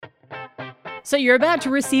So you're about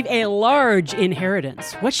to receive a large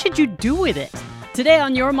inheritance. What should you do with it? Today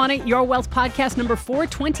on Your Money, Your Wealth podcast number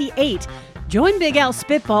 428, join Big Al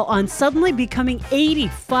Spitball on suddenly becoming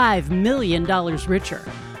 $85 million richer.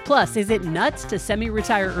 Plus, is it nuts to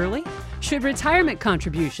semi-retire early? Should retirement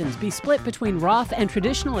contributions be split between Roth and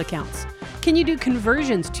traditional accounts? Can you do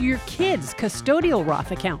conversions to your kids' custodial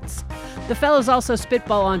Roth accounts? The fellows also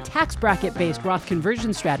spitball on tax bracket-based Roth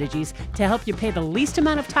conversion strategies to help you pay the least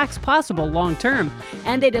amount of tax possible long-term.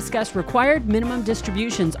 And they discuss required minimum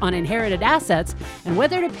distributions on inherited assets and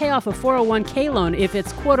whether to pay off a 401k loan if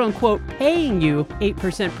it's quote-unquote paying you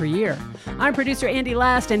 8% per year. I'm producer Andy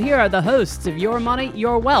Last, and here are the hosts of Your Money,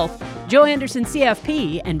 Your Wealth, Joe Anderson,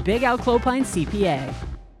 CFP, and Big Al Clopine, CPA.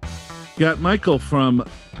 Got Michael from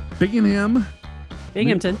Binghamton.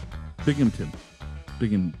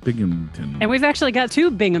 And we've actually got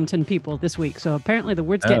two Binghamton people this week, so apparently the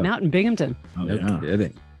word's getting out in Binghamton. Oh, no yeah.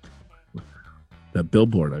 kidding. That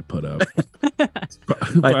billboard I put up.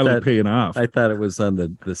 Finally paying off. I thought it was on the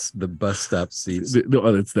bus stop seats. No,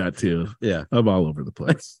 it's that too. Yeah. I'm all over the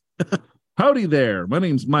place. Howdy there. My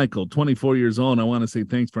name's Michael, 24 years old. And I want to say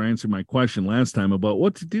thanks for answering my question last time about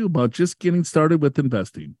what to do about just getting started with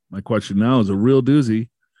investing. My question now is a real doozy,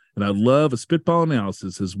 and I'd love a spitball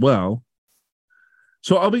analysis as well.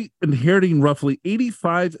 So I'll be inheriting roughly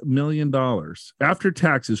 $85 million after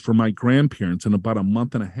taxes from my grandparents in about a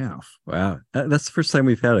month and a half. Wow. That's the first time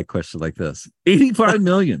we've had a question like this. $85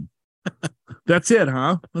 million. That's it,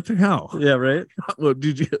 huh? What the hell? Yeah, right? Well,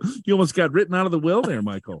 you almost got written out of the will there,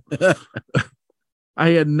 Michael. I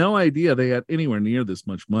had no idea they had anywhere near this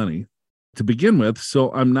much money to begin with,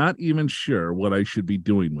 so I'm not even sure what I should be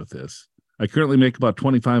doing with this. I currently make about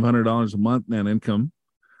 $2,500 a month net income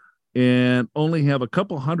and only have a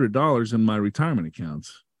couple $100 in my retirement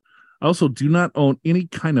accounts. I also do not own any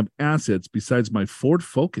kind of assets besides my Ford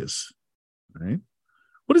Focus. Right?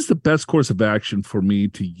 What is the best course of action for me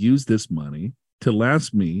to use this money to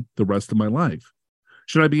last me the rest of my life?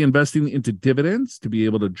 Should I be investing into dividends to be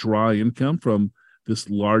able to draw income from this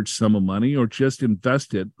large sum of money, or just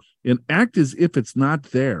invest it and act as if it's not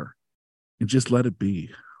there and just let it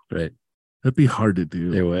be? Right. That'd be hard to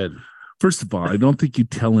do. It would. First of all, I don't think you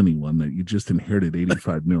tell anyone that you just inherited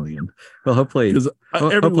 $85 million. Well, hopefully, because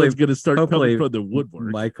everyone's going to start coming from the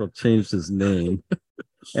woodwork. Michael changed his name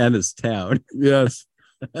and his town. Yes.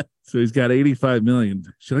 So he's got $85 million.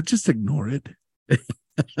 Should I just ignore it?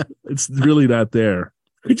 It's really not there.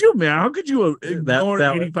 Could you, man? How could you ignore $85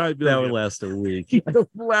 million? That would last a week. It would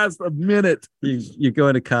last a minute. You go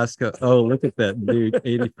into Costco. Oh, look at that new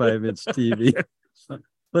 85-inch TV.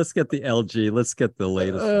 Let's get the LG. Let's get the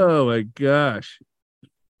latest. Oh, my gosh.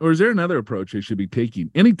 Or is there another approach I should be taking?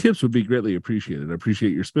 Any tips would be greatly appreciated. I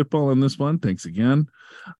appreciate your spitball on this one. Thanks again.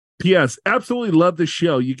 P.S. Absolutely love the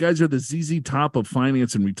show. You guys are the ZZ Top of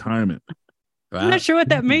finance and retirement. Wow. I'm not sure what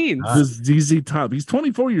that means. The ZZ Top. He's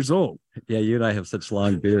 24 years old. Yeah, you and I have such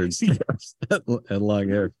long beards. Yes. And long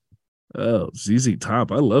hair. Oh, ZZ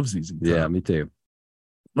Top. I love ZZ Top. Yeah, me too.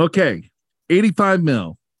 Okay. 85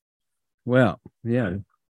 mil. Well, yeah.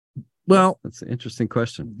 Well, that's an interesting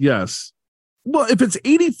question. Yes. Well, if it's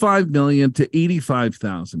 85 million to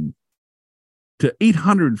 85,000 to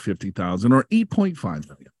 850,000 or 8.5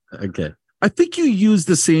 million. Okay. I think you use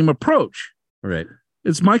the same approach. Right.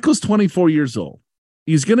 It's Michael's 24 years old.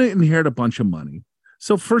 He's going to inherit a bunch of money.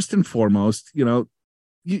 So first and foremost, you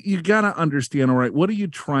got to understand, all right, what are you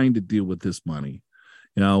trying to do with this money?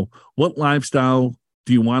 What lifestyle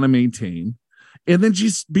do you want to maintain? And then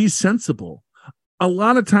just be sensible. A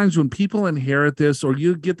lot of times when people inherit this, or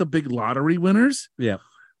you get the big lottery winners. Yeah.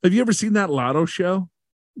 Have you ever seen that lotto show?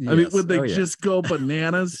 Yes. I mean, when they just go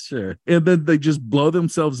bananas. Sure. And then they just blow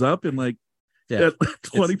themselves up in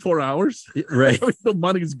 24 hours. Right. The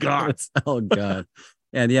money's gone. Oh, God.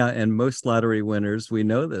 And most lottery winners, we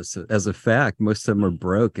know this as a fact, most of them are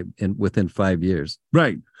broke within 5 years.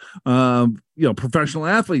 Right. Professional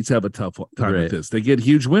athletes have a tough time with this. They get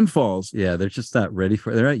huge windfalls. Yeah, they're just not ready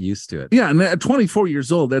for it. They're not used to it. Yeah, and at 24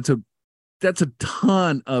 years old, that's a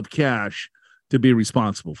ton of cash to be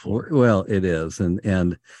responsible for. Well, it is.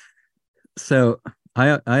 And so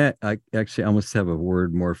I actually almost have a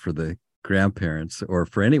word more for the grandparents or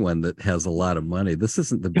for anyone that has a lot of money. This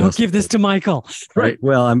isn't the best. Don't give this to Michael. Right.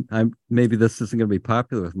 Well, I'm maybe this isn't going to be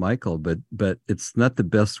popular with Michael, but it's not the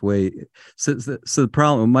best way. So the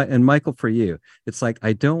problem, and Michael, for you, it's like,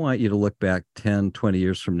 I don't want you to look back 10, 20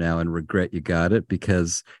 years from now and regret you got it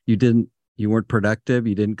because you weren't productive.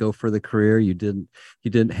 You didn't go for the career. You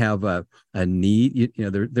didn't have a need.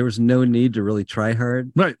 There was no need to really try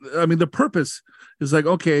hard. Right. I mean, the purpose is like,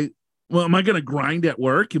 okay, Well, am I going to grind at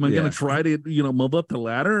work? Am I going to try to, move up the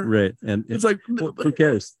ladder? Right. And it's like, who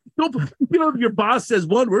cares? If your boss says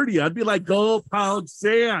one word to you, I'd be like, go pound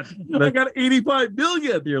sand. I got 85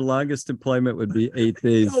 million. Your longest employment would be 8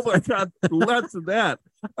 days. Oh my God, less than that.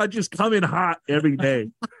 I just come in hot every day.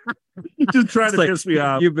 Just trying to piss me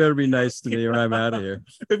off. You better be nice to me or I'm out of here.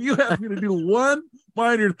 If you ask me to do one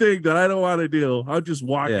minor thing that I don't want to do, I'll just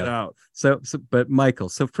walk it out. So, but Michael,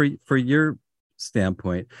 so for your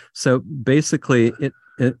standpoint, so basically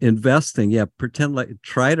investing,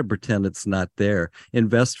 try to pretend it's not there.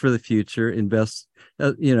 Invest for the future. Invest,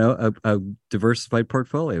 a diversified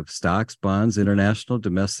portfolio of stocks, bonds, international,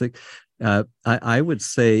 domestic. I would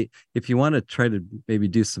say if you want to try to maybe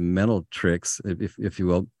do some mental tricks, if you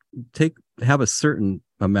will, have a certain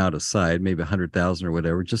amount aside, maybe 100,000 or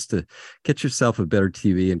whatever, just to get yourself a better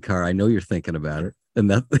TV and car. I know you're thinking about it,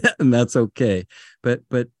 and that's okay. But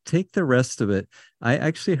take the rest of it. I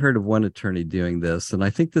actually heard of one attorney doing this, and I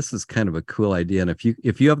think this is kind of a cool idea. And if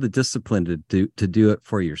you have the discipline to do it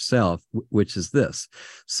for yourself, which is this,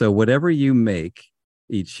 so whatever you make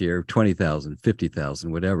each year, 20,000,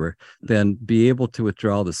 50,000, whatever, then be able to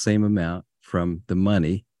withdraw the same amount from the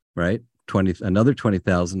money, right? Another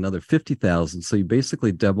 20,000, another 50,000. So you're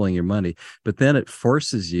basically doubling your money, but then it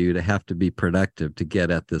forces you to have to be productive to get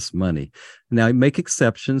at this money. Now, make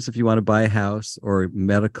exceptions if you want to buy a house or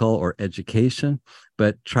medical or education,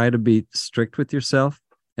 but try to be strict with yourself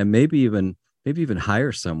and maybe even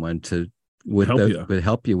hire someone to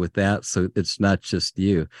help you with that, so it's not just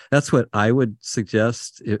you. That's what I would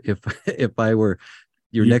suggest if I were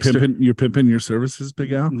you're pimping your services,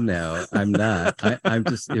 Big Al. No, I'm not. I'm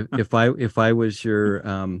just if I was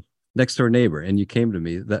your next door neighbor and you came to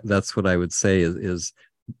me, that's what I would say is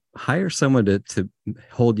hire someone to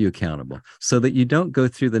hold you accountable so that you don't go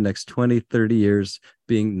through the next 20, 30 years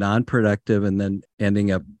being non-productive and then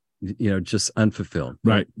ending up just unfulfilled.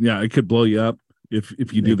 Right. Yeah, it could blow you up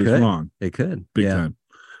if you do this wrong. It could. Big time.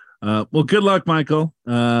 Well, good luck, Michael.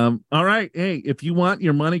 All right. Hey, if you want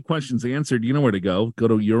your money questions answered, you know where to go. Go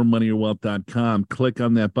to yourmoneyyourwealth.com. Click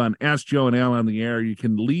on that button. Ask Joe and Al on the air. You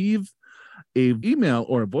can leave an email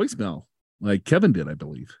or a voicemail like Kevin did, I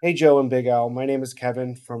believe. Hey, Joe and Big Al. My name is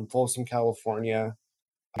Kevin from Folsom, California.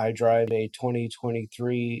 I drive a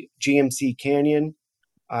 2023 GMC Canyon.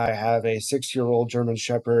 I have a 6-year-old German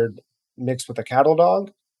Shepherd mixed with a cattle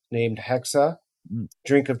dog named Hexa.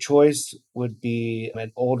 Drink of choice would be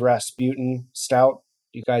an Old Rasputin stout.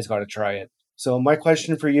 You guys got to try it. So my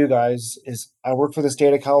question for you guys is, I work for the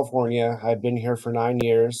state of California. I've been here for 9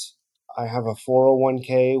 years. I have a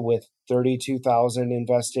 401k with 32,000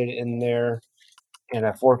 invested in there and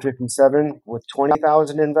a 457 with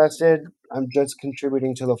 20,000 invested. I'm just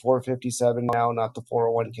contributing to the 457 now, not the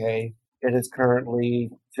 401k. It is currently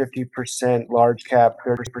 50% large cap,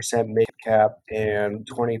 30% mid cap, and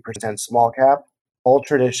 20% small cap. All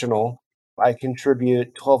traditional. I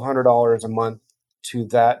contribute $1,200 a month to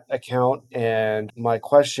that account. And my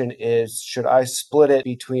question is, should I split it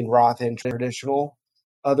between Roth and traditional?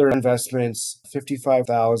 Other investments,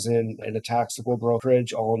 $55,000 in a taxable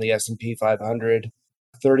brokerage, all in the S&P 500,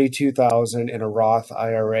 $32,000 in a Roth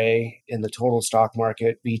IRA in the total stock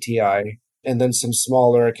market, BTI, and then some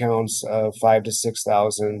smaller accounts of $5,000 to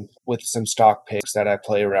 $6,000 with some stock picks that I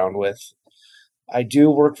play around with. I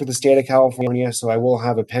do work for the state of California, so I will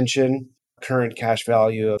have a pension. Current cash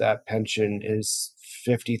value of that pension is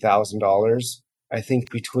 $50,000. I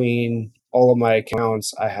think between all of my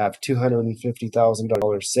accounts, I have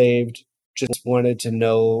 $250,000 saved. Just wanted to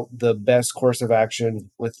know the best course of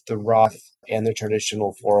action with the Roth and the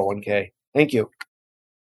traditional 401k. Thank you.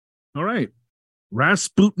 All right.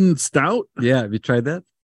 Rasputin stout? Yeah. Have you tried that?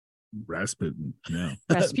 Rasputin. Yeah.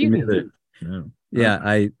 Rasputin.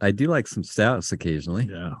 Yeah. I do like some stouts occasionally.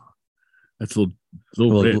 Yeah. That's a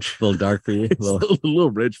little rich. A little dark for you. It's a little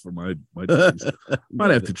rich for my taste.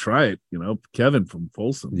 Might have to try it. Kevin from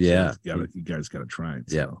Folsom. Yeah. So you guys got to try it.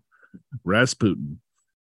 So. Yeah. Rasputin.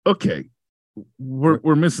 Okay.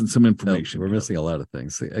 We're missing some information. We're missing a lot of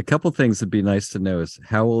things. A couple things that'd be nice to know is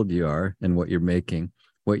how old you are and what you're making,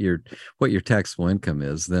 what your taxable income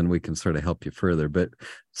is. Then we can sort of help you further. But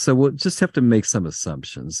so we'll just have to make some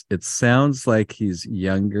assumptions. It sounds like he's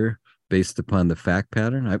younger based upon the fact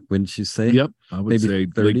pattern. Wouldn't you say? Yep. I would say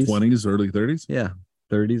 30s? late 20s, early 30s. Yeah.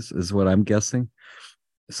 30s is what I'm guessing.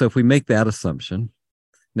 So if we make that assumption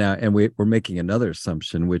now, and we're making another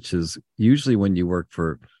assumption, which is usually when you work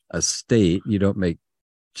for a state, you don't make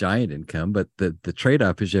giant income, but the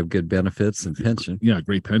trade-off is you have good benefits and pension. Yeah,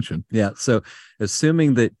 great pension. Yeah. So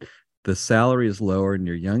assuming that the salary is lower and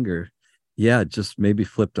you're younger, yeah, just maybe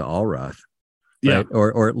flip to all Roth. Yeah. Right?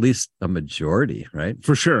 Or at least a majority, right?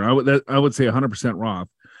 For sure. I would say 100% Roth.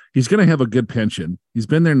 He's going to have a good pension. He's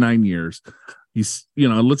been there 9 years. He's,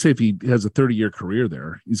 let's say if he has a 30-year career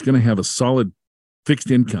there, he's going to have a solid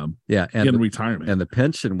fixed income in retirement. And the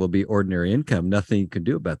pension will be ordinary income. Nothing you can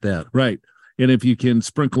do about that. Right. And if you can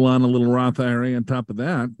sprinkle on a little Roth IRA on top of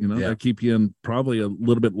that, that'll keep you in probably a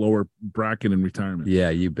little bit lower bracket in retirement. Yeah,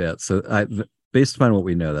 you bet. So based upon what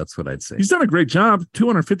we know, that's what I'd say. He's done a great job,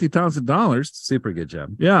 $250,000. Super good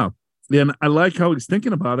job. Yeah. And I like how he's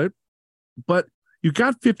thinking about it. But you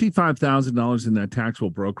got $55,000 in that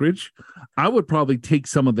taxable brokerage. I would probably take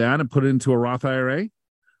some of that and put it into a Roth IRA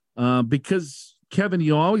because, Kevin,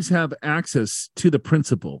 you always have access to the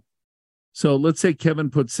principal. So let's say Kevin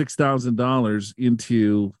put $6,000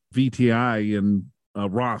 into VTI in a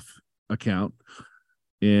Roth account.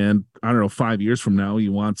 And I don't know, 5 years from now, he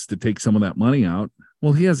wants to take some of that money out.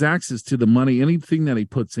 Well, he has access to the money, anything that he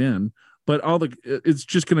puts in, but it's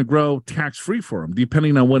just going to grow tax-free for him,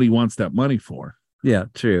 depending on what he wants that money for. Yeah,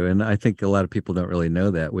 true. And I think a lot of people don't really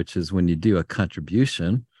know that, which is when you do a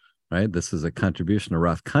contribution, right? This is a contribution, a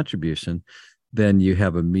Roth contribution, then you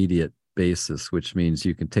have immediate basis, which means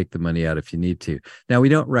you can take the money out if you need to. Now, we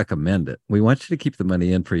don't recommend it. We want you to keep the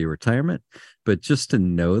money in for your retirement, but just to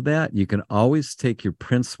know that you can always take your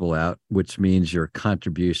principal out, which means your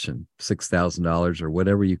contribution, $6,000 or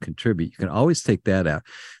whatever you contribute, you can always take that out.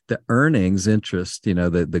 The earnings, interest,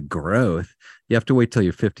 the growth, you have to wait till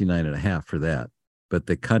you're 59 and a half for that. But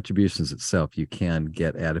the contributions itself, you can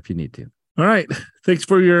get at if you need to. All right. Thanks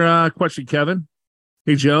for your question, Kevin.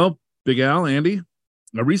 Hey, Joe, Big Al, Andy.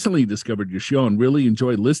 I recently discovered your show and really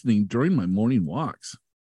enjoy listening during my morning walks.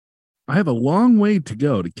 I have a long way to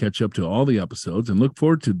go to catch up to all the episodes and look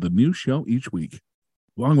forward to the new show each week.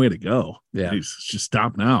 Long way to go. Yeah. Jeez, just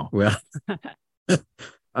stop now. Well,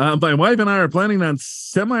 my wife and I are planning on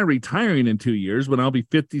semi-retiring in 2 years. When I'll be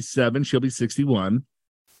 57, she'll be 61.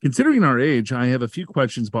 Considering our age, I have a few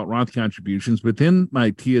questions about Roth contributions within my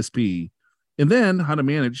TSP and then how to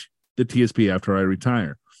manage the TSP after I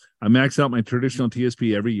retire. I max out my traditional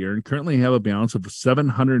TSP every year and currently have a balance of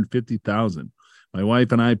 $750,000. My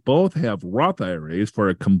wife and I both have Roth IRAs for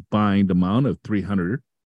a combined amount of $300,000.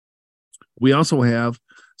 We also have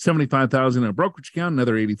 $75,000 in a brokerage account,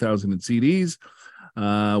 another $80,000 in CDs.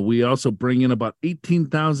 We also bring in about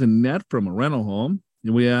 $18,000 net from a rental home,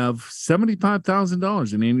 and we have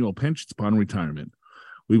 $75,000 in annual pensions upon retirement.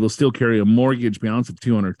 We will still carry a mortgage balance of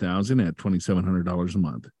 $200,000 at $2,700 a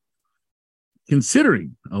month.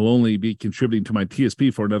 Considering I'll only be contributing to my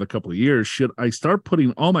TSP for another couple of years, should I start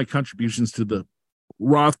putting all my contributions to the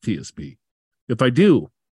Roth TSP? If I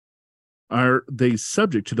do, are they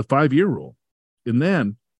subject to the 5-year rule? And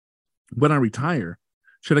then when I retire,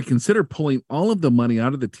 should I consider pulling all of the money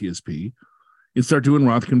out of the TSP and start doing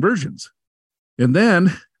Roth conversions? And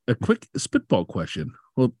then a quick spitball question.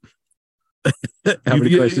 Well, how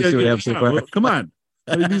many questions do we have so far? Well, come on.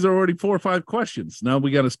 I mean, these are already 4 or 5 questions. Now we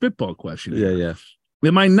got a spitball question. Yeah.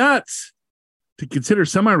 Am I nuts to consider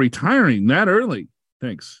semi-retiring that early?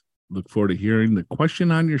 Thanks. Look forward to hearing the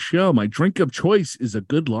question on your show. My drink of choice is a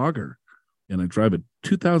good lager, and I drive a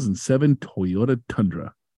 2007 Toyota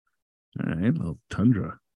Tundra. All right, little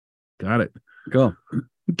Tundra. Got it. Go.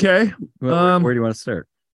 Okay. Well, where do you want to start?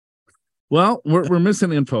 Well, we're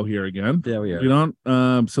missing info here again. Yeah, we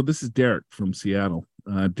are. So this is Derek from Seattle.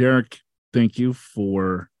 Derek, thank you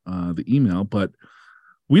for the email, but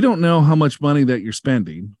we don't know how much money that you're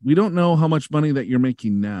spending. We don't know how much money that you're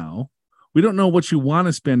making now. We don't know what you want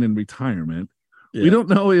to spend in retirement. Yeah. We don't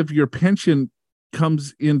know if your pension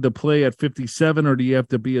comes into play at 57 or do you have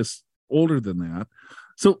to be older than that.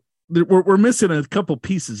 So we're missing a couple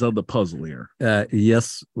pieces of the puzzle here.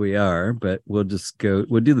 Yes, we are, but we'll do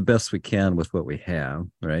the best we can with what we have,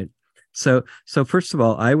 right? So first of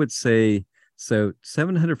all, I would say, so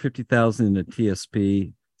 750,000 in a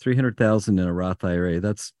TSP, 300,000 in a Roth IRA.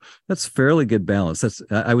 That's fairly good balance. That's,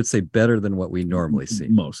 I would say, better than what we normally see.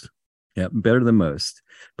 Most. Yeah, better than most.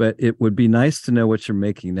 But it would be nice to know what you're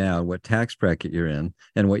making now, what tax bracket you're in,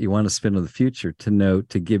 and what you want to spend in the future to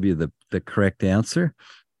give you the correct answer.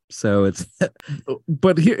 So it's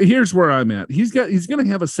but here's where I'm at. He's going to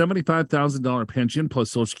have a $75,000 pension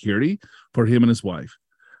plus Social Security for him and his wife.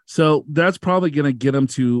 So that's probably going to get him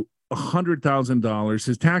to $100,000.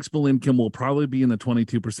 His taxable income will probably be in the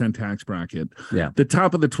 22% tax bracket. Yeah. The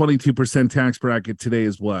top of the 22% tax bracket today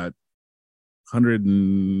is what? 100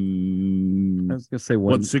 and I was going to say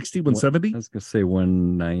 160, 170? I was going to say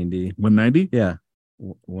 190. 190? Yeah.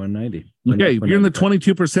 190. Okay, you're in the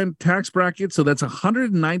 22% tax bracket, so that's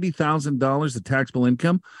 $190,000 of taxable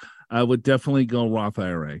income. I would definitely go Roth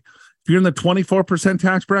IRA. If you're in the 24%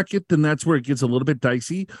 tax bracket, then that's where it gets a little bit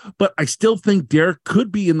dicey. But I still think Derek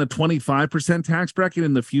could be in the 25% tax bracket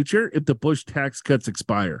in the future if the Bush tax cuts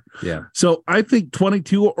expire. Yeah. So I think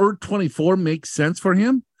 22 or 24 makes sense for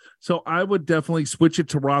him. So I would definitely switch it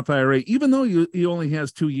to Roth IRA, even though he only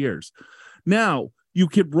has 2 years. Now, you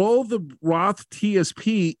could roll the Roth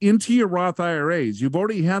TSP into your Roth IRAs. You've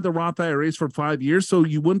already had the Roth IRAs for 5 years, so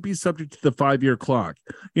you wouldn't be subject to the 5-year clock.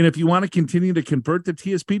 And if you want to continue to convert the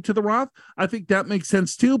TSP to the Roth, I think that makes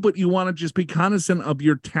sense too, but you want to just be cognizant of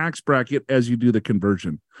your tax bracket as you do the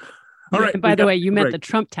conversion. All right. And by the way, you meant the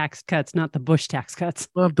Trump tax cuts, not the Bush tax cuts.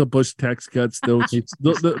 Love the Bush tax cuts.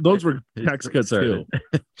 Those were tax cuts too.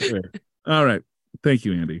 All right. Thank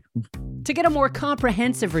you, Andy. To get a more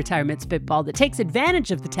comprehensive retirement spitball that takes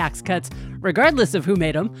advantage of the tax cuts, regardless of who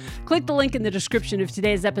made them, click the link in the description of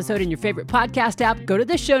today's episode in your favorite podcast app, go to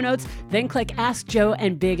the show notes, then click Ask Joe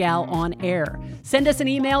and Big Al on air. Send us an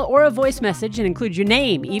email or a voice message and include your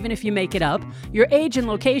name, even if you make it up, your age and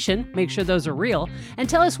location, make sure those are real, and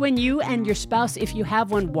tell us when you and your spouse, if you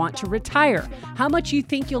have one, want to retire, how much you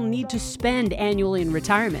think you'll need to spend annually in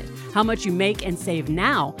retirement, how much you make and save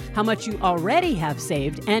now, how much you already have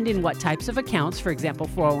saved, and in what types of accounts, for example,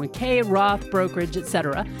 401k, Roth, brokerage,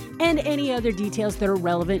 etc., and any other details that are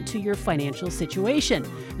relevant to your financial situation.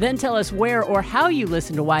 Then tell us where or how you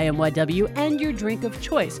listen to YMYW and your drink of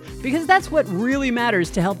choice, because that's what really matters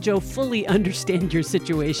to help Joe fully understand your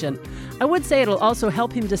situation. I would say it'll also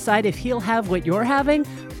help him decide if he'll have what you're having,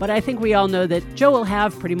 but I think we all know that Joe will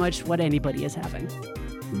have pretty much what anybody is having.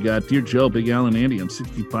 We got Dear Joe, Big Al, and Andy. I'm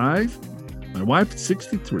 65. My wife is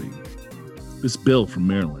 63. This Bill from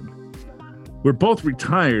Maryland. We're both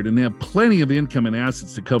retired and have plenty of income and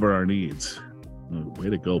assets to cover our needs. Oh,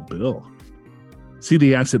 way to go, Bill. See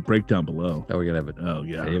the asset breakdown below. Oh, we're going to have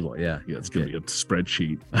yeah. table. Yeah. Yeah, it's going to be a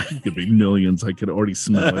spreadsheet. It could be millions. I could already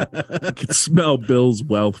smell it. I could smell Bill's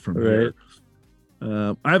wealth from here.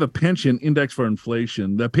 I have a pension index for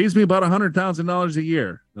inflation that pays me about $100,000 a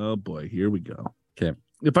year. Oh, boy. Here we go. Okay.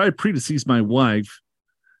 If I predecease my wife,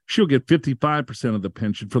 she'll get 55% of the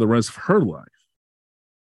pension for the rest of her life.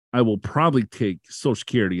 I will probably take Social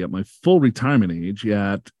Security at my full retirement age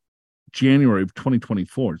at January of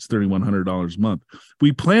 2024. It's $3,100 a month.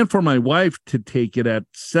 We plan for my wife to take it at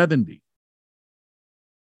 70.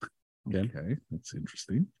 Okay, that's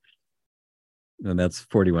interesting. And that's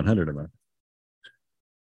 $4,100 a month.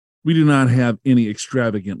 We do not have any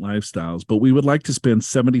extravagant lifestyles, but we would like to spend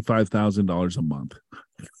 $75,000 a month.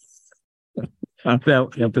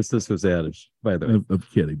 That emphasis was added, by the way. I'm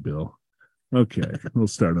kidding, Bill. Okay, we'll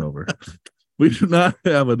start over. We do not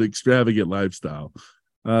have an extravagant lifestyle.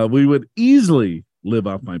 We would easily live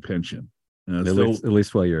off my pension. At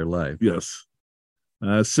least while you're alive. Yes.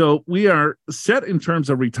 So we are set in terms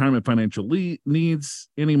of retirement financial needs.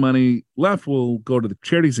 Any money left will go to the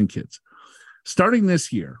charities and kids. Starting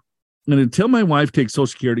this year, and until my wife takes Social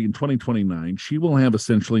Security in 2029, she will have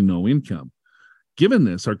essentially no income. Given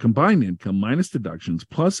this, our combined income minus deductions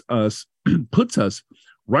plus us puts us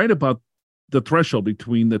right about the threshold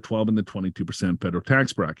between the 12 and the 22% federal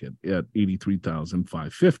tax bracket at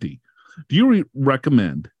 $83,550. Do you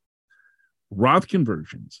recommend Roth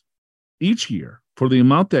conversions each year for the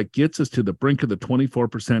amount that gets us to the brink of the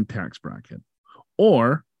 24% tax bracket?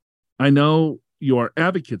 Or, I know you are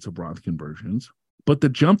advocates of Roth conversions, but the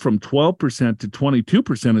jump from 12% to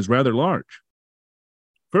 22% is rather large.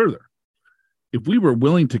 Further, if we were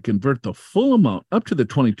willing to convert the full amount up to the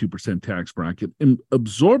 22% tax bracket and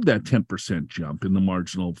absorb that 10% jump in the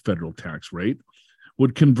marginal federal tax rate,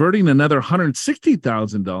 would converting another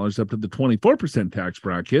 $160,000 up to the 24% tax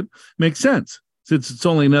bracket make sense, since it's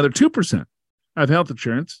only another 2%? I have health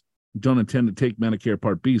insurance, don't intend to take Medicare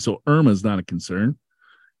Part B, so IRMA is not a concern.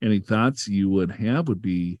 Any thoughts you would have would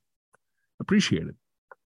be appreciated.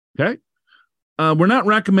 Okay? We're not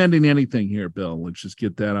recommending anything here, Bill. Let's just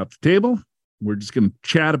get that off the table. We're just going to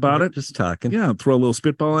chat about it. Just talking. Yeah, throw a little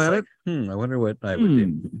spitball at it. I wonder what I would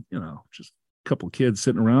do. Just a couple of kids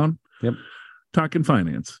sitting around. Yep. Talking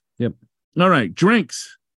finance. Yep. All right,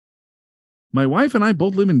 drinks. My wife and I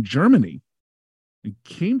both live in Germany and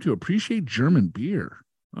came to appreciate German beer.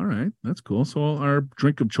 All right, that's cool. So our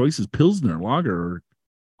drink of choice is Pilsner, Lager, or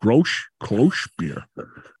Grolsch beer.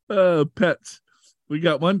 Pets. We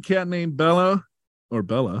got one cat named Bella.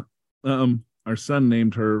 Our son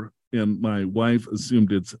named her, and my wife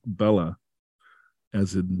assumed it's Bella,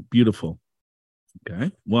 as in beautiful.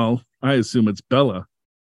 Okay. Well, I assume it's Bella.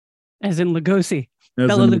 As in Lugosi.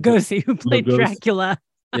 Bela Lugosi, who played Dracula.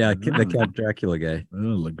 Yeah, the Count Dracula guy. Oh,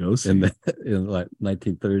 Lugosi. In like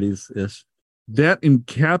 1930s-ish. That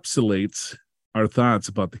encapsulates our thoughts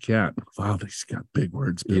about the cat. Wow, he's got big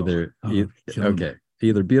words, Bill. Okay.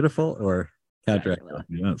 Either beautiful or Count Dracula.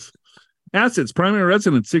 Dracula. Yes. Assets, primary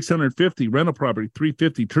residence, 650, rental property,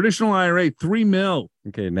 350, traditional IRA, $3 million.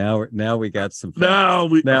 Okay, now we got some. Now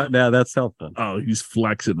that's helpful. Oh, he's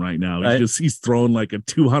flexing right now. He's throwing like a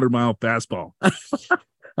 200-mile fastball.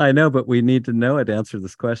 I know, but we need to know it to answer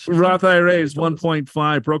this question. Roth IRA is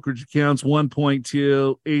 1.5, brokerage accounts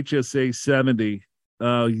 1.2, HSA 70.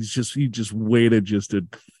 He just waited just to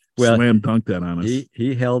slam dunk that on us.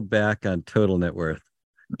 He held back on total net worth.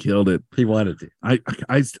 Killed it. He wanted to.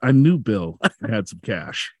 I knew Bill had some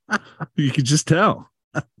cash. You could just tell.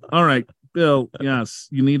 All right, Bill. Yes,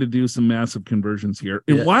 you need to do some massive conversions here.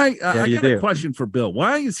 And why? I got a question for Bill.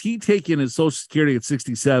 Why is he taking his Social Security at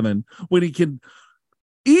 67 when he can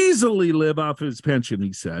easily live off his pension?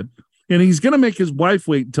 He said, and he's going to make his wife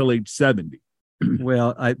wait until age 70.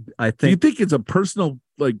 Well, I think. Do you think it's a personal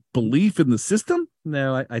belief in the system?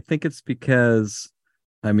 No, I think it's because.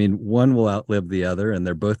 I mean, one will outlive the other, and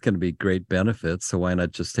they're both going to be great benefits. So why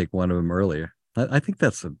not just take one of them earlier? I think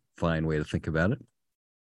that's a fine way to think about it.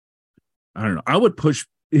 I don't know. I would push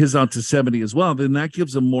his out to 70 as well. Then that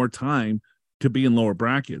gives him more time to be in lower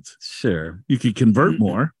brackets. Sure. You could convert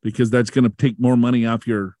more because that's going to take more money off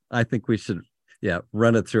your. I think we should,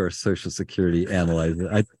 run it through our Social Security, analyze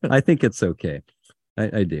it. I think it's okay.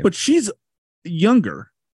 I do. But she's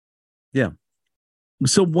younger. Yeah.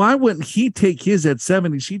 So why wouldn't he take his at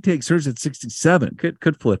 70? She takes hers at 67.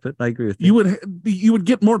 Could flip it. I agree with you. You would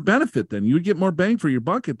get more benefit then. You would get more bang for your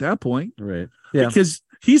buck at that point. Right. Yeah. Because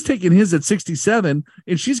he's taking his at 67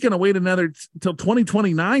 and she's going to wait another till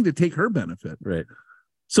 2029 to take her benefit. Right.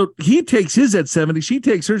 So he takes his at 70. She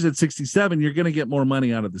takes hers at 67. You're going to get more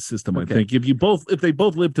money out of the system, I think. If they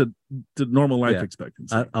both live to normal life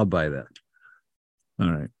expectancy. I'll buy that.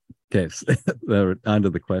 All right. Okay, so on to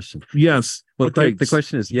the question. Yes. Well, the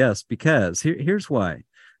question is yes, because here's why.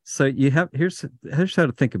 So here's how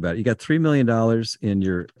to think about it. You got $3 million in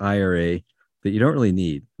your IRA that you don't really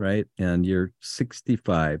need, right? And you're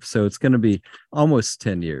 65, so it's going to be almost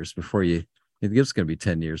 10 years before you. It's going to be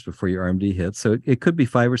 10 years before your RMD hits. So it could be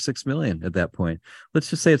 5 or 6 million at that point. Let's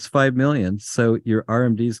just say it's 5 million. So your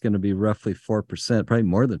RMD is going to be roughly 4%, probably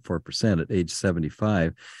more than 4% at age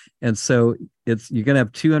 75. And so you're going to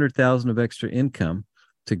have 200,000 of extra income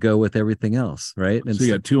to go with everything else, right? And so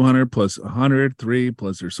you got 200 plus 100, 3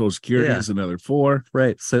 plus your Social Security is another 4.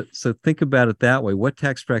 Right. So think about it that way. What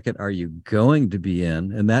tax bracket are you going to be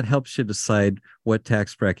in? And that helps you decide what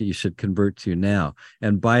tax bracket you should convert to now.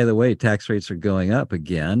 And by the way, tax rates are going up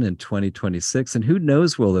again in 2026, and who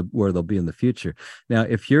knows where they'll be in the future. Now,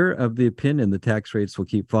 if you're of the opinion the tax rates will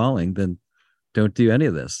keep falling, then don't do any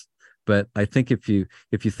of this. But I think if you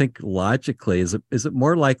think logically, is it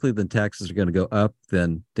more likely than taxes are going to go up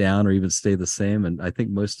than down or even stay the same? And I think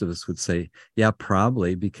most of us would say, yeah,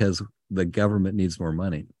 probably, because the government needs more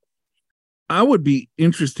money. I would be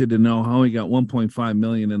interested to know how he got 1.5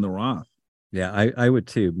 million in the Roth. Yeah, I would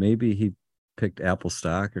too. Maybe he picked Apple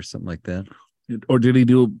stock or something like that. Or did he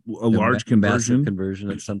do a large conversion? Conversion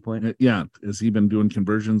at some point? Yeah. Has he been doing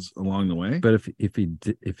conversions along the way? But if he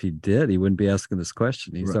did, he wouldn't be asking this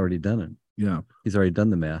question. He's already done it. Yeah. He's already done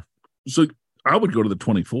the math. So I would go to the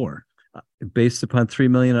 24. Based upon 3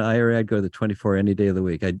 million in IRA, I'd go to the 24 any day of the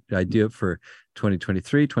week. I do it for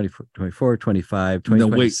 2023, 24, 25,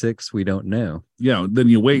 2026. We don't know. Yeah. Then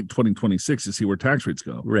you wait 2026 to see where tax rates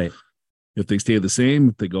go. Right. If they stay the same,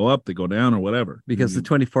 if they go up, they go down, or whatever. Because the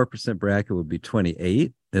 24% bracket would be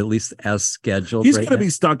 28, at least as scheduled. He's going to be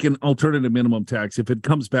stuck in alternative minimum tax if it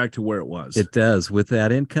comes back to where it was. It does with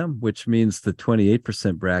that income, which means the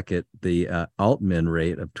 28% bracket, the alt-min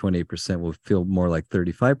rate of 28% will feel more like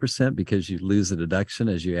 35% because you lose a deduction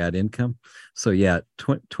as you add income. So yeah,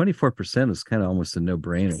 24% is kind of almost a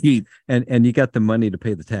no-brainer. And you got the money to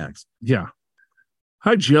pay the tax. Yeah.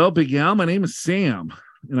 Hi, Joe, Big Al. My name is Sam,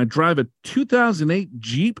 and I drive a 2008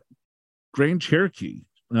 Jeep Grand Cherokee.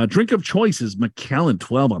 Drink of choice is Macallan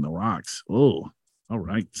 12 on the rocks. Oh, all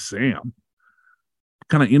right, Sam.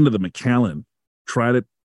 Kind of into the Macallan. Tried it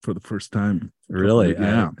for the first time. Really?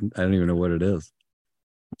 Yeah. I don't even know what it is.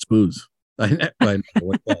 It's booze. I know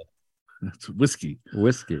what that. It's whiskey.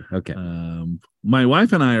 Whiskey. Okay. My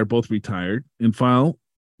wife and I are both retired and file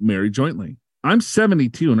married jointly. I'm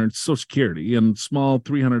 72 and earn Social Security and small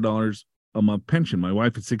 $300 a month pension. My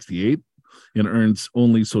wife is 68 and earns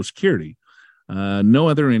only Social Security. No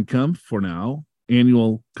other income for now.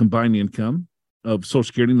 Annual combined income of Social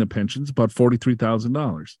Security and the pensions about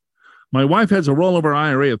 $43,000. My wife has a rollover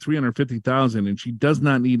IRA of $350,000, and she does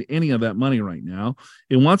not need any of that money right now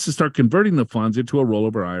and wants to start converting the funds into a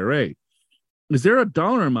rollover IRA. is there a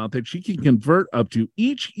dollar amount that she can convert up to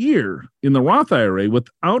each year in the Roth IRA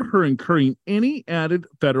without her incurring any added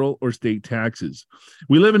federal or state taxes?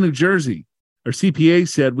 We live in New Jersey. Our CPA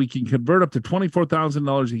said we can convert up to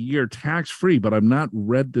 $24,000 a year tax-free, but I've not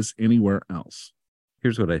read this anywhere else.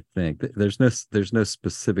 Here's what I think. There's no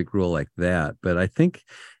specific rule like that, but I think,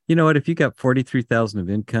 you know what, if you got 43,000 of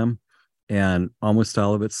income and almost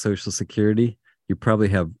all of it's Social Security, you probably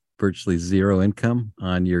have virtually zero income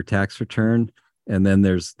on your tax return. And then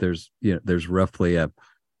there's roughly a,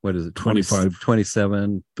 what is it?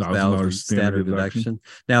 $27,000 standard deduction.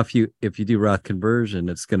 Now, if you do Roth conversion,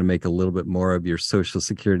 it's going to make a little bit more of your Social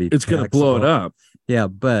Security. It's going to blow it up. Yeah,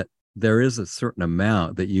 but there is a certain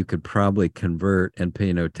amount that you could probably convert and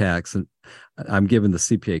pay no tax. And I'm giving the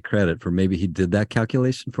CPA credit for maybe he did that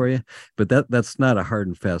calculation for you, but that's not a hard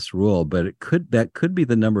and fast rule. But that could be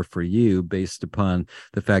the number for you based upon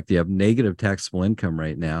the fact that you have negative taxable income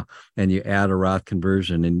right now, and you add a Roth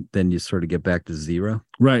conversion, and then you sort of get back to zero.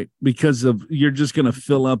 Right, because you're just going to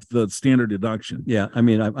fill up the standard deduction. Yeah, I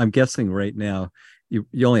mean, I'm guessing right now you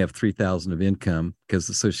only have 3,000 of income because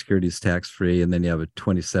the Social Security is tax-free, and then you have a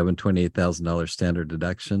 $28,000 standard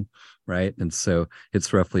deduction, right? And so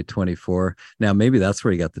it's roughly 24. Now, maybe that's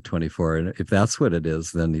where he got the 24. And if that's what it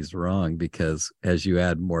is, then he's wrong, because as you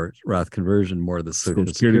add more Roth conversion, more of the Social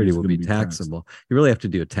Security will be taxable. You really have to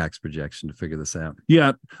do a tax projection to figure this out.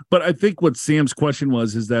 Yeah, but I think what Sam's question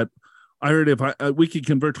is that I heard if we could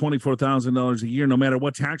convert $24,000 a year, no matter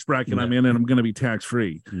what tax bracket I'm in, and I'm going to be tax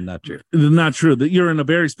free. Not true. Not true. That you're in a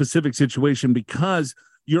very specific situation because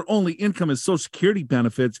your only income is Social Security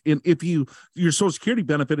benefits, and if your Social Security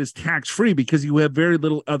benefit is tax free because you have very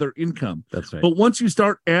little other income. That's right. But once you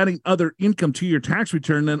start adding other income to your tax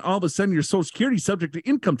return, then all of a sudden your Social Security is subject to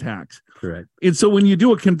income tax. Correct. And so when you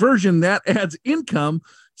do a conversion, that adds income.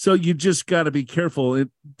 So you just got to be careful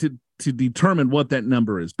to determine what that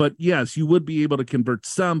number is. But yes, you would be able to convert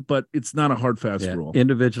some, but it's not a hard, fast rule.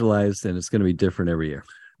 Individualized, and it's going to be different every year.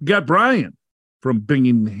 Got Brian from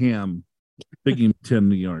Binghamton,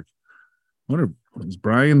 New York. I wonder, is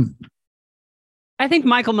Brian? I think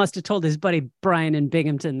Michael must have told his buddy Brian in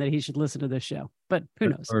Binghamton that he should listen to this show, but who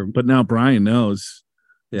knows? But now Brian knows.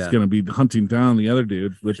 Yeah. He's going to be hunting down the other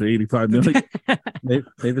dude with the 85 million. Maybe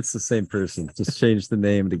it's the same person. Just change the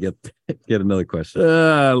name to get another question.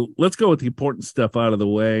 Let's go with the important stuff out of the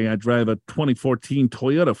way. I drive a 2014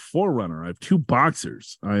 Toyota 4Runner. I have two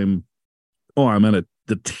Boxers. I'm at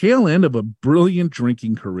the tail end of a brilliant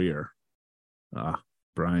drinking career.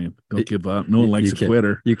 Brian, don't give up. No one likes a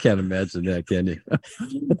quitter. You can't imagine that, can you?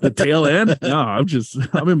 The tail end? No, I'm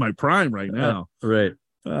in my prime right now. Right.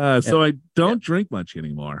 So I don't drink much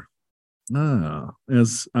anymore.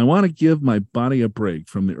 As I want to give my body a break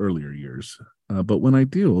from the earlier years. But when I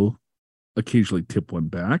do occasionally tip one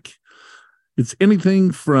back, it's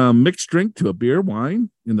anything from mixed drink to a beer,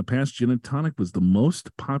 wine. In the past, gin and tonic was the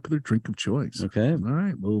most popular drink of choice. Okay. All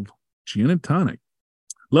right. Well, gin and tonic.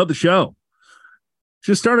 Love the show.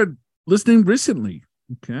 Just started listening recently.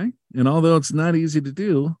 Okay. And although it's not easy to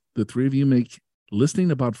do, the three of you make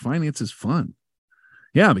listening about finances fun.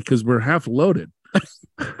 Yeah, because we're half loaded.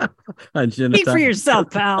 Speak for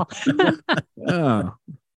yourself, pal.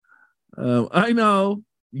 I know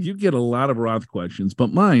you get a lot of Roth questions,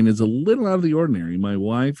 but mine is a little out of the ordinary. My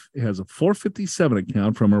wife has a 457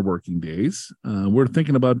 account from her working days. We're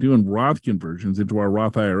thinking about doing Roth conversions into our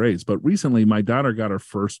Roth IRAs, but recently my daughter got her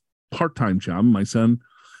first part-time job. My son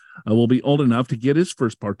will be old enough to get his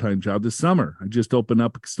first part-time job this summer. I just opened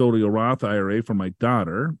up a custodial Roth IRA for my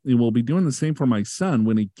daughter, and we'll be doing the same for my son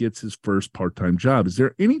when he gets his first part-time job. Is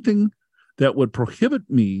there anything that would prohibit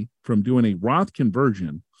me from doing a Roth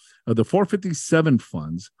conversion of the 457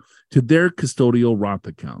 funds to their custodial Roth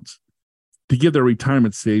accounts to give their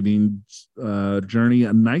retirement savings journey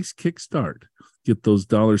a nice kickstart? Get those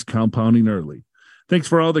dollars compounding early. Thanks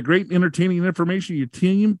for all the great entertaining information your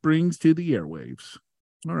team brings to the airwaves.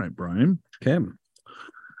 All right, Brian. Okay.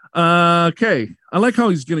 Okay. I like how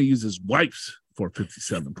he's going to use his wife's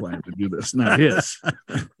 457 plan to do this, not his.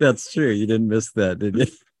 That's true. You didn't miss that, did you?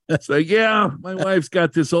 It's like, yeah, my wife's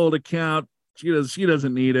got this old account. She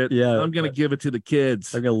doesn't need it. Yeah. I'm going to give it to the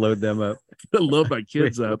kids. I'm going to load them up. Load my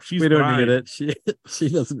kids up. We don't need it. She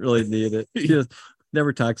doesn't really need it. She just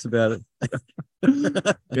never talks about it.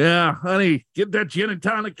 Yeah, honey, get that gin and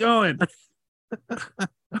tonic going.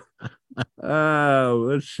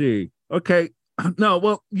 Let's see. Okay. No,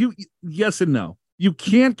 well, yes and no. You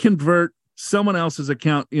can't convert someone else's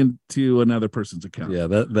account into another person's account. Yeah,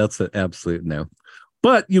 that's an absolute no.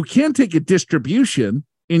 But you can take a distribution,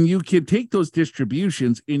 and you can take those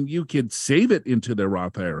distributions and you can save it into their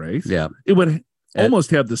Roth IRAs. Yeah. It would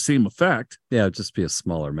almost have the same effect. Yeah, it'd just be a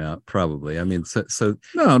smaller amount, probably. I mean, so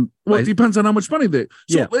No, well, it depends on how much money they.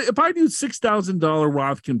 So Yeah. if I do $6,000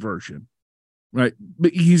 Roth conversion, right?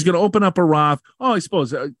 But he's going to open up a Roth. Oh, I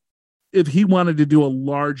suppose if he wanted to do a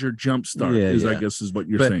larger jump start, I guess is what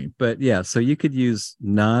you're saying. But yeah, so you could use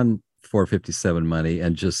non 457 money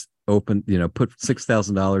and just open, put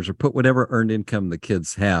 $6,000 or put whatever earned income the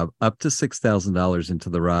kids have up to $6,000 into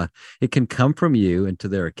the Roth. It can come from you into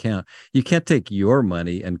their account. You can't take your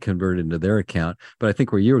money and convert it into their account. But I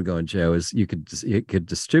think where you were going, Joe, is you could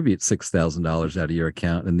distribute $6,000 out of your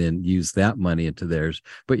account and then use that money into theirs.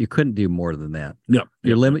 But you couldn't do more than that. No,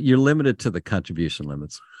 You're limited to the contribution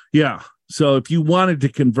limits. Yeah. So if you wanted to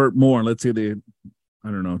convert more, let's say I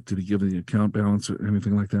don't know, did he give the account balance or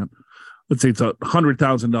anything like that? Let's say it's a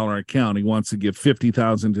 $100,000 account. He wants to give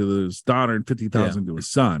 $50,000 to his daughter and $50,000 to his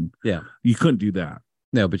son. Yeah. You couldn't do that.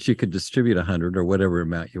 No, but you could distribute 100 or whatever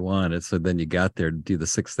amount you wanted. So then you got there to do the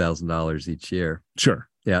 $6,000 each year. Sure.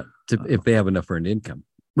 Yeah. If they have enough earned income.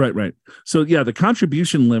 Right. So yeah, the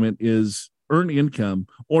contribution limit is earned income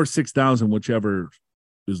or 6,000, whichever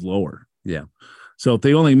is lower. Yeah. So if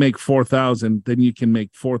they only make 4,000, then you can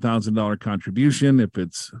make $4,000 contribution. If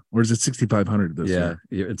it's, or is it 6,500 this year?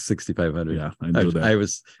 It's 6,500. Yeah, I know that. I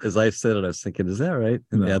was, as I said it, I was thinking, is that right?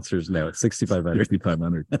 And the answer is no. It's 6,500.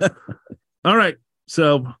 6,500. All right.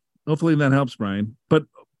 So hopefully that helps, Brian. But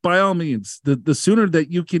by all means, the sooner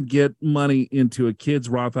that you can get money into a kid's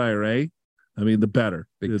Roth IRA, I mean, the better.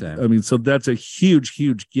 Big time. I mean, so that's a huge,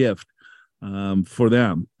 huge gift for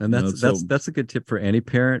them. And that's a good tip for any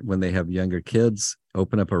parent when they have younger kids.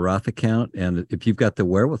 Open up a Roth account, and if you've got the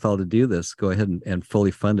wherewithal to do this, go ahead and fully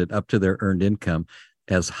fund it up to their earned income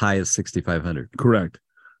as high as 6,500. Correct.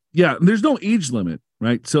 Yeah, there's no age limit,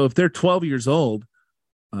 right? So if they're 12 years old,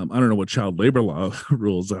 I don't know what child labor law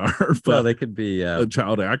rules are, but well, they could be a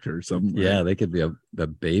child actor or something. Yeah, right? they could be a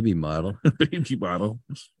baby model. Baby model.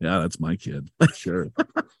 Yeah, that's my kid. Sure.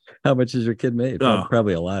 How much has your kid made? Oh,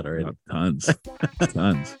 probably a lot already. Tons.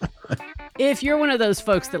 If you're one of those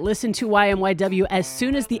folks that listen to YMYW as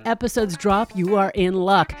soon as the episodes drop, you are in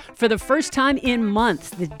luck. For the first time in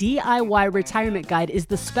months, the DIY Retirement Guide is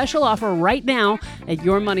the special offer right now at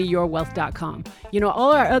yourmoneyyourwealth.com.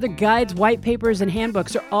 All our other guides, white papers, and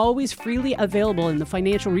handbooks are always freely available in the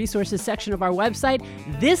financial resources section of our website.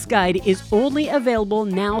 This guide is only available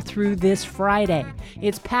now through this Friday.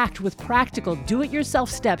 It's packed with practical, do-it-yourself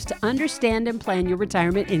steps to understand and plan your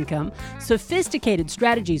retirement income, sophisticated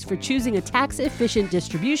strategies for choosing a tax-efficient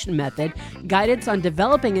distribution method, guidance on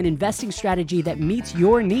developing an investing strategy that meets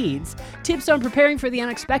your needs, tips on preparing for the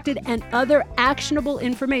unexpected, and other actionable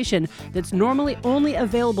information that's normally only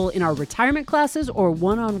available in our retirement classes or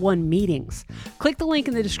one-on-one meetings. Click the link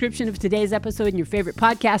in the description of today's episode in your favorite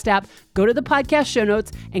podcast app, go to the podcast show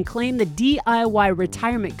notes, and claim the DIY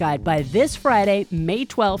Retirement Guide by this Friday, May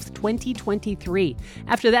 12th, 2023.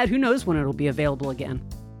 After that, who knows when it'll be available again.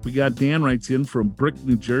 We got Dan writes in from Brick,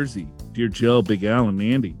 New Jersey. Dear Joe, Big Al, and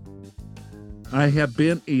Andy, I have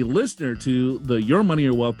been a listener to the Your Money,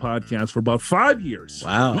 Your Wealth podcast for about 5 years.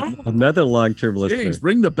 Wow. Another long-term listener. James,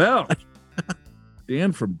 ring the bell.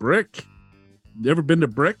 Dan from Brick. You ever been to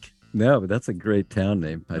Brick? No, but that's a great town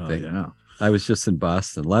name, I think. Yeah. I was just in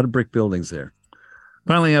Boston. A lot of brick buildings there.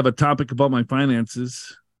 Finally, I have a topic about my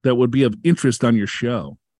finances that would be of interest on your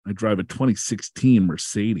show. I drive a 2016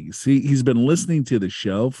 Mercedes. He's been listening to the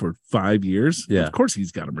show for 5 years. Yeah. Of course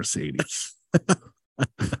he's got a Mercedes.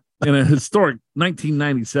 In a historic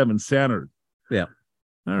 1997 Saturn. Yeah.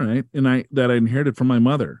 All right. And I inherited from my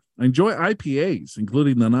mother. I enjoy IPAs,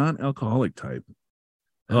 including the non-alcoholic type.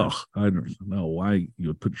 Oh, I don't know why you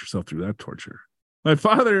would put yourself through that torture. My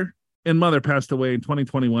father and mother passed away in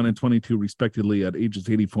 2021 and 22, respectively, at ages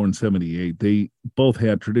 84 and 78. They both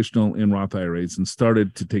had traditional and Roth IRAs and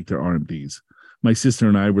started to take their RMDs. My sister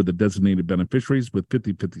and I were the designated beneficiaries with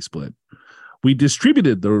 50-50 split. We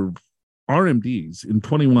distributed the RMDs in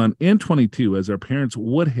 21 and 22 as our parents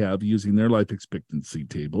would have using their life expectancy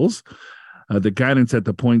tables. The guidance at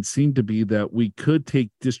the point seemed to be that we could take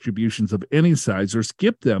distributions of any size or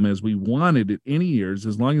skip them as we wanted at any years,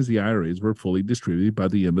 as long as the IRAs were fully distributed by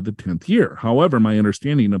the end of the 10th year. However, my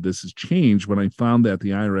understanding of this has changed when I found that the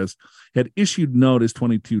IRS had issued notice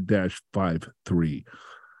 22-53.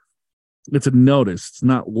 It's a notice. It's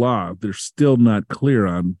not law. They're still not clear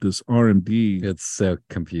on this RMD. It's so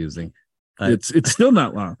confusing. It's still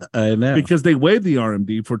not law. I know. Because they waived the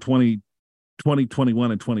RMD for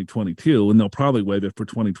 2021 and 2022, and they'll probably waive it for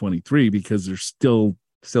 2023 because they're still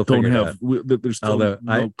don't have there's still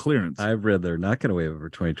no clearance. I've read they're not going to waive it for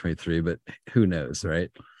 2023, but who knows,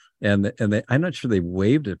 right? And I'm not sure they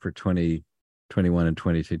waived it for 2021 and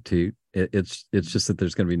 2022 It's just that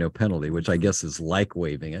there's going to be no penalty, which I guess is like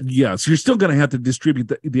waiving it. Yes, you're still going to have to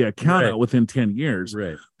distribute the account Right. out within 10 years.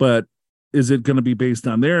 Right. But is it going to be based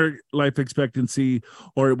on their life expectancy,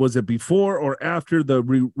 or was it before or after the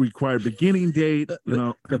required beginning date? You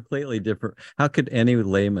know, Completely different. How could any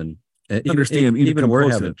layman Understand, Even we're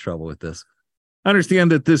compulsive. having trouble with this.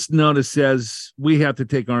 understand that this notice says we have to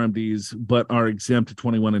take RMDs, but are exempt to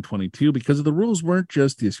 21 and 22 because the rules weren't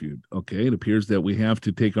just issued. Okay, it appears that we have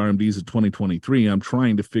to take RMDs in 2023. I'm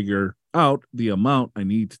trying to figure out the amount I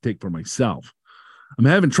need to take for myself. I'm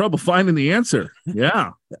having trouble finding the answer.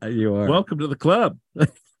 Yeah. You are. Welcome to the club.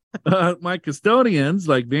 My custodians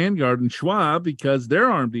like Vanguard and Schwab, because their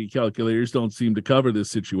RMD calculators don't seem to cover this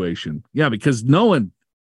situation. Yeah, because no one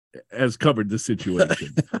has covered this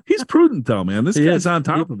situation. He's prudent though, man. This guy's on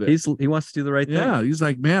top of it. He wants to do the right thing. Yeah, he's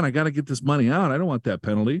like, man, I got to get this money out. I don't want that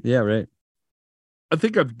penalty. Yeah, right. I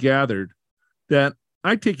think I've gathered that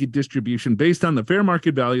I take a distribution based on the fair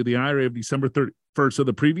market value of the IRA of December 31st of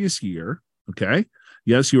the previous year. Okay.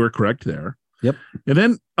 Yes, you are correct there. Yep. And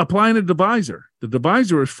then applying a divisor. The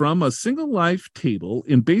divisor is from a single life table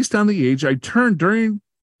and based on the age I turned during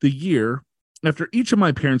the year after each of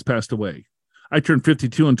my parents passed away. I turned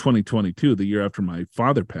 52 in 2022, the year after my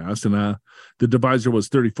father passed, and the divisor was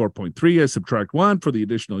 34.3. I subtract 1 for the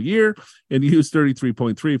additional year and use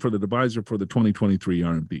 33.3 for the divisor for the 2023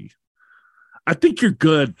 RMD. I think you're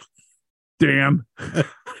good, Dan.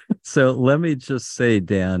 So let me just say,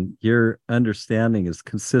 Dan, your understanding is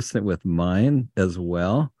consistent with mine as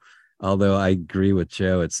well. Although I agree with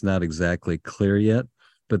Joe, it's not exactly clear yet.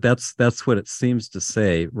 But that's what it seems to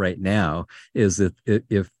say right now, is that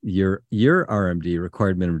if your RMD,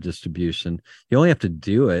 required minimum distribution, you only have to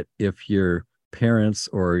do it if your parents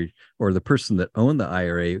or the person that owned the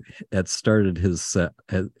IRA had started his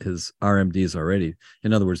RMDs already.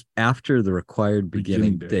 In other words, after the required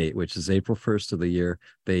beginning date, which is April 1st of the year,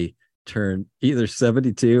 they turn either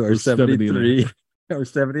 72 or 73 or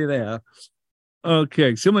 70 and a half.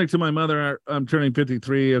 Okay, similar to my mother, I'm turning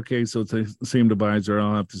 53. Okay, so it's the same divisor.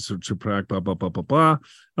 I'll have to subtract blah, blah, blah, blah, blah.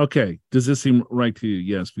 Okay, does this seem right to you?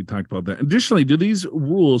 Yes, we talked about that. Additionally, do these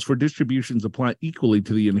rules for distributions apply equally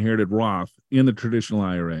to the inherited Roth in the traditional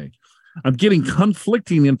IRA? I'm getting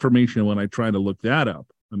conflicting information when I try to look that up.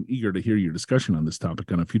 I'm eager to hear your discussion on this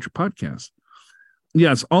topic on a future podcast.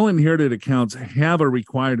 Yes, all inherited accounts have a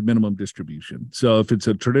required minimum distribution. So if it's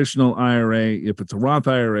a traditional IRA, if it's a Roth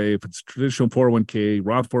IRA, if it's a traditional 401k,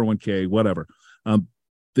 Roth 401k, whatever,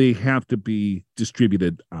 they have to be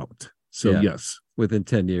distributed out. So yes. Within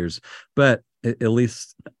 10 years. But at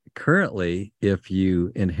least currently, if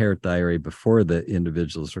you inherit the IRA before the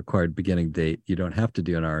individual's required beginning date, you don't have to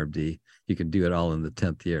do an RMD. You can do it all in the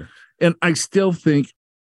 10th year. And I still think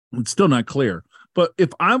it's still not clear. But if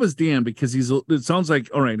I was Dan, because it sounds like,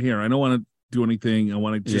 all right, here, I don't want to do anything. I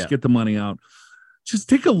want to just get the money out. Just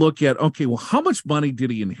take a look at, okay, well, how much money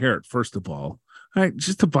did he inherit, first of all? All right,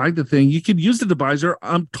 just divide the thing. You can use the divisor.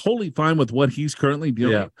 I'm totally fine with what he's currently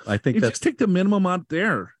doing. Yeah, I think just take the minimum out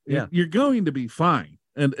there. Yeah. You're going to be fine.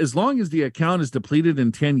 And as long as the account is depleted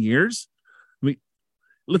in 10 years, I mean,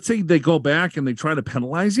 let's say they go back and they try to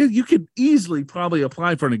penalize you, you could easily probably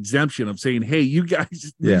apply for an exemption of saying, hey, you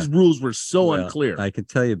guys, these rules were so unclear. I can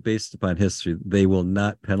tell you, based upon history, they will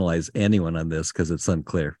not penalize anyone on this because it's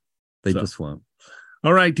unclear. They just won't.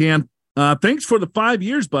 All right, Dan. Thanks for the 5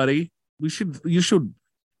 years, buddy. You should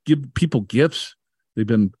give people gifts. They've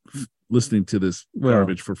been listening to this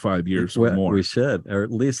garbage for 5 years or more. We should, or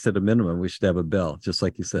at least at a minimum, we should have a bell, just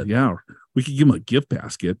like you said. Yeah, we could give them a gift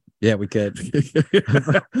basket. Yeah, we could.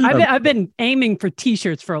 I've been aiming for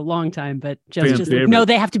T-shirts for a long time, but no,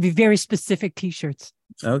 they have to be very specific T-shirts.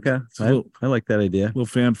 Okay, I like that idea. Little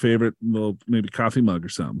fan favorite, little maybe coffee mug or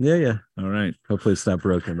something. Yeah. All right. Hopefully it's not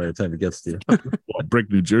broken by the time it gets to you. Well,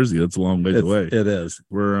 Brick, New Jersey, that's a long ways away. It is.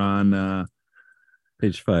 We're on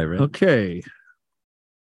page 5, right? Okay.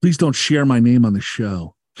 Please don't share my name on the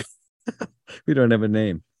show. We don't have a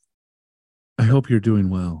name. I hope you're doing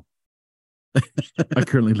well. I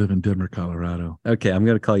currently live in Denver, Colorado. Okay, I'm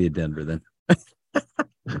going to call you Denver then.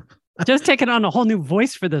 Just taking on a whole new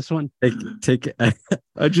voice for this one.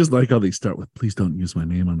 I just like how they start with, please don't use my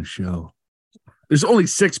name on the show. There's only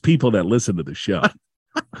 6 people that listen to the show.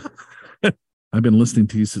 I've been listening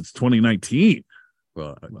to you since 2019.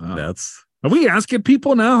 Well, wow. Are we asking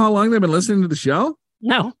people now how long they've been listening to the show?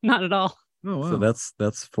 No, not at all. Oh, wow. So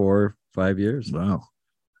that's 4 or 5 years. Wow.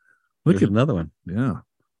 Look at another one. Yeah.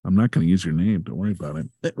 I'm not going to use your name. Don't worry about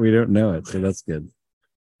it. We don't know it, so that's good.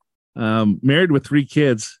 Married with 3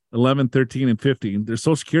 kids, 11, 13, and 15. Their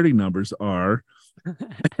social security numbers are.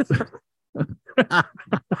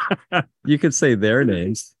 You could say their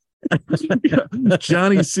names.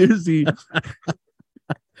 Johnny, Susie,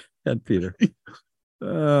 and Peter.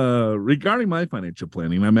 Regarding my financial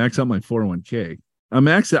planning, I max out my 401k. I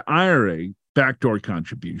max the IRA backdoor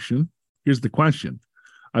contribution. Here's the question.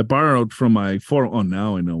 I borrowed from my Oh,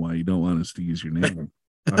 now I know why you don't want us to use your name.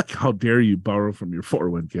 How dare you borrow from your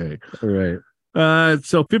 401k? Right.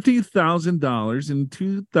 So $50,000 in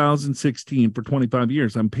 2016 for 25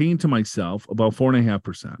 years. I'm paying to myself about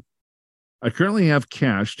 4.5%. I currently have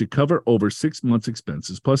cash to cover over 6 months'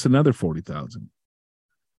 expenses plus another $40,000.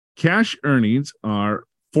 Cash earnings are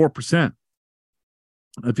 4%.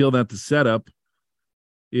 I feel that the setup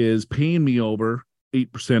is paying me over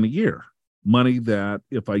 8% a year. Money that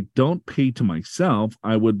if I don't pay to myself,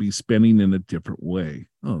 I would be spending in a different way.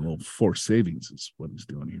 Oh, well, forced savings is what he's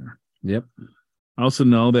doing here. Yep. I also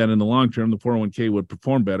know that in the long term, the 401k would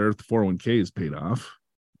perform better if the 401k is paid off.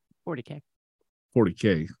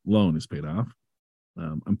 40K loan is paid off.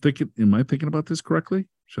 I'm thinking, am I thinking about this correctly?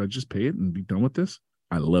 Should I just pay it and be done with this?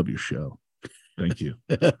 I love your show. Thank you.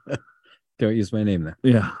 Don't use my name then.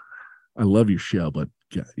 Yeah. I love your show, but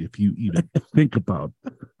if you even think about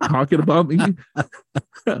talking about me.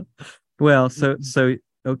 Well, so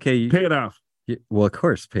okay. Pay it off. Well, of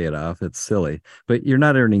course, pay it off. It's silly, but you're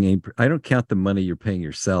not earning. I don't count the money you're paying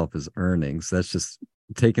yourself as earnings. That's just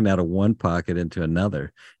taken out of one pocket into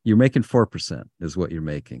another. You're making 4% is what you're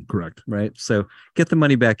making. Correct. Right. So get the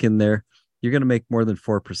money back in there. You're going to make more than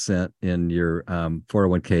 4% in your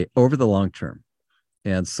 401k over the long term.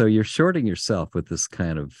 And so you're shorting yourself with this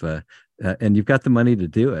kind of, and you've got the money to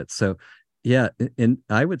do it. So yeah. And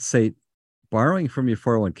I would say borrowing from your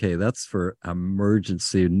 401k, that's for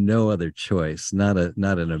emergency, no other choice, not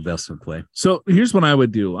an investment play. So here's what I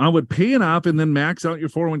would do. I would pay it off and then max out your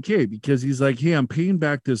 401k because he's like, hey, I'm paying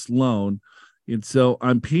back this loan. And so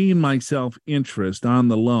I'm paying myself interest on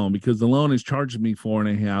the loan because the loan is charging me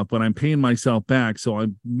 4.5, but I'm paying myself back. So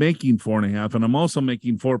I'm making 4.5 and I'm also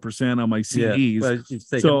making 4% on my CDs.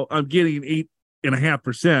 Yeah, so I'm getting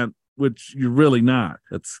 8.5%, which you're really not.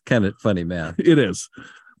 That's kind of funny math. It is.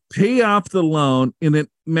 Pay off the loan and then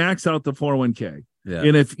max out the 401k. Yeah.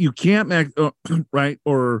 And if you can't max, right,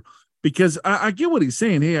 or because I get what he's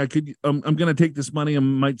saying. Hey, I'm going to take this money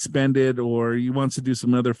and might spend it, or he wants to do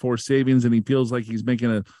some other forced savings and he feels like he's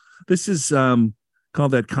making this is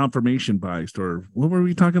called that confirmation bias, or what were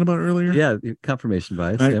we talking about earlier? Yeah. Confirmation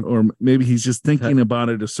bias. Right? Yeah. Or maybe he's just thinking about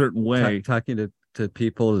it a certain way. Talking to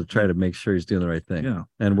people to try to make sure he's doing the right thing. Yeah.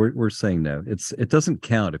 And we're saying no. It doesn't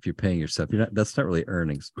count if you're paying yourself. That's not really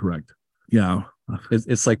earnings. Correct. Yeah.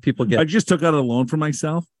 It's like people get. I just took out a loan for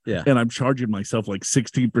myself. Yeah. And I'm charging myself like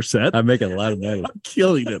 16%. I'm making a lot of money. I'm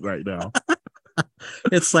killing it right now.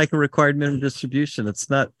 It's like a required minimum distribution. It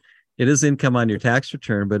is income on your tax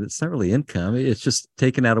return, but it's not really income. It's just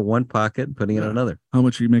taken out of one pocket and putting it in another. How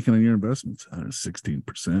much are you making on your investments?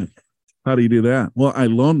 16%. How do you do that? Well, I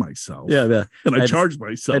loan myself. Yeah. And I charge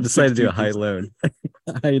myself. I decided 16%. to do a high loan,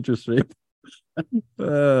 high interest rate.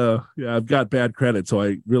 Yeah, I've got bad credit, so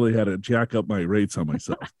I really had to jack up my rates on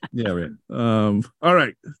myself. Yeah, right. All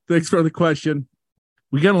right. Thanks for the question.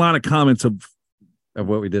 We got a lot of comments of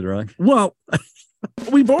what we did wrong. Well,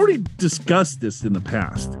 we've already discussed this in the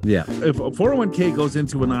past. Yeah. If a 401k goes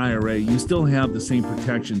into an IRA, you still have the same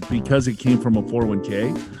protections because it came from a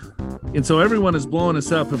 401k. And so everyone is blowing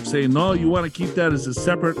us up of saying, no, you want to keep that as a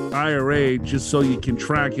separate IRA just so you can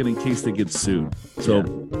track it in case they get sued. So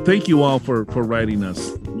Thank you all for writing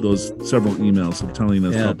us those several emails of telling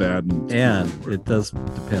us how bad. And it does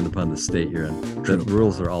depend upon the state you're in. True. The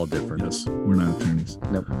rules are all different. Yes, we're not attorneys.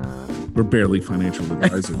 Nope. We're barely financial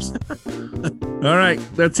advisors. All right,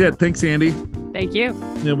 that's it. Thanks, Andy. Thank you.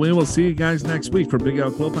 Yeah, we will see you guys next week. For Big Al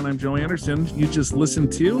Quilpan, I'm Joe Anderson. You just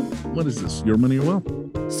listened to, what is this? Your Money, Your Wealth.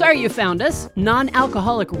 Sorry you found us.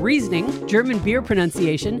 Non-alcoholic reasoning, German beer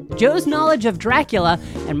pronunciation, Joe's knowledge of Dracula,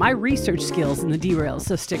 and my research skills in the derails,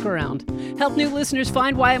 so stick around. Help new listeners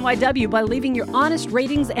find YMYW by leaving your honest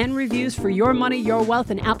ratings and reviews for Your Money, Your Wealth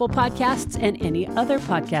in Apple Podcasts and any other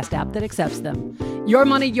podcast app that accepts them. Your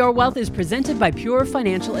Money, Your Wealth is presented by Pure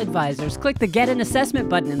Financial Advisors. Click the Get an Assessment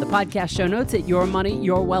button in the podcast show notes at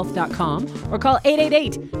yourmoneyyourwealth.com or call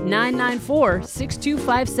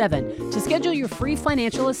 888-994-6257 to schedule your free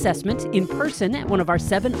financial assessment in person at one of our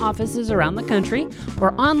 7 offices around the country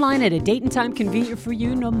or online at a date and time convenient for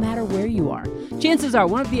you no matter where you are. Chances are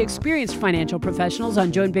one of the experienced financial professionals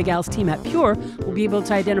on Joe and Big Al's team at Pure will be able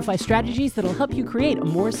to identify strategies that will help you create a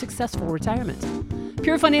more successful retirement.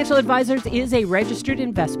 Pure Financial Advisors is a registered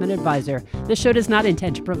investment advisor. This show does not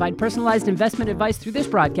intend to provide personalized investment advice through this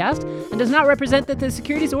broadcast and does not represent that the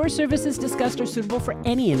securities or services discussed are suitable for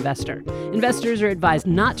any investor. Investors are advised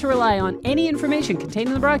not to rely on any information contained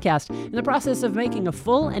in the broadcast in the process of making a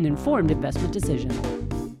full and informed investment decision.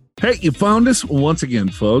 Hey, you found us once again,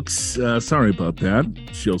 folks. Sorry about that.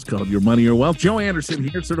 Show's called Your Money, Your Wealth. Joe Anderson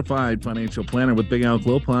here, certified financial planner with Big Al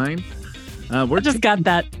Clopine. I just got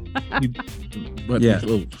that. What, Yeah. a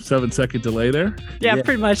little 7-second delay there? Yeah,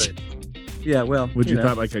 pretty much. Yeah, well, Would you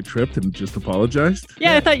thought like I tripped and just apologized?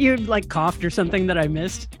 Yeah, I thought you like coughed or something that I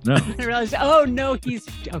missed. No. I realized, oh no, he's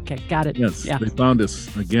okay. Got it. Yes, Yeah. they found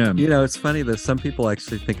us again. it's funny that some people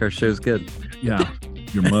actually think our show's good. Yeah,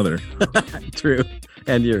 your mother. True.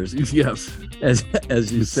 And yours. Yes, As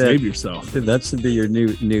you said, save yourself. that should be your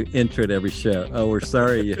new intro to every show. Oh, we're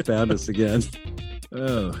sorry you found us again.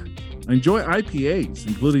 I enjoy IPAs,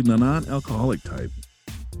 including the non-alcoholic type.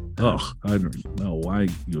 Oh, I don't know why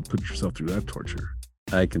you would put yourself through that torture.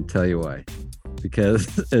 I can tell you why.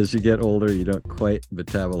 Because as you get older, you don't quite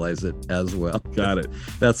metabolize it as well. Got it.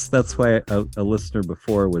 That's why a listener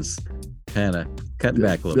before was kind of cutting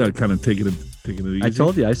back a little bit. Kind of taking it easy. I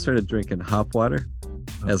told you I started drinking hop water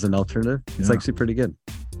as an alternative. It's Yeah. actually pretty good.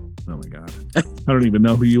 Oh my God. I don't even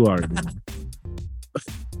know who you are anymore.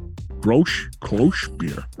 Kolsch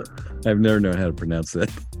beer. I've never known how to pronounce that.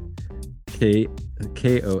 Kolsch.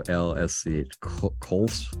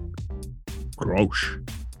 Kolsch. Grosch.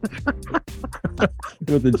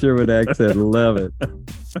 With the German accent. Love it.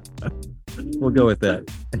 We'll go with that.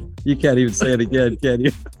 You can't even say it again, can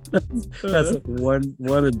you? That's like one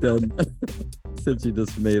and done since you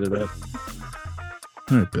just made it up.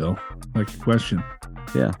 All right, Bill. Like a question.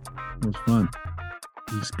 Yeah. It was fun.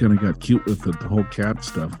 You just kind of got cute with the whole cat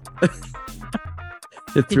stuff.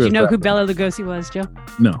 Did you know who Bela Lugosi was, Joe?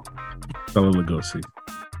 No. Bela Lugosi.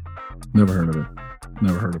 Never heard of it.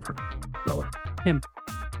 Never heard of her. Bella. Him.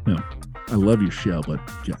 No. I love your show, but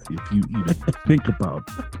yeah, if you even think about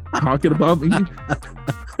talking about me,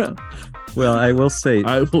 Well, I will say,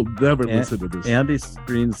 I will never listen to this. Andy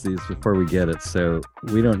screens these before we get it, so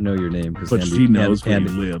we don't know your name. But she knows where you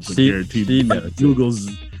live. So guaranteed. She knows. Google's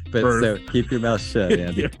But Earth. so keep your mouth shut,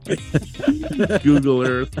 Andy. Google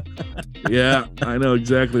Earth. Yeah, I know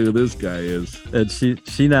exactly who this guy is. And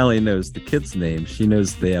she not only knows the kid's name, she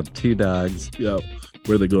knows they have 2 dogs Yeah,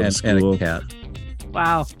 where they go to and school. a cat.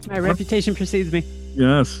 Wow, my reputation precedes me.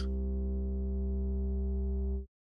 Yes.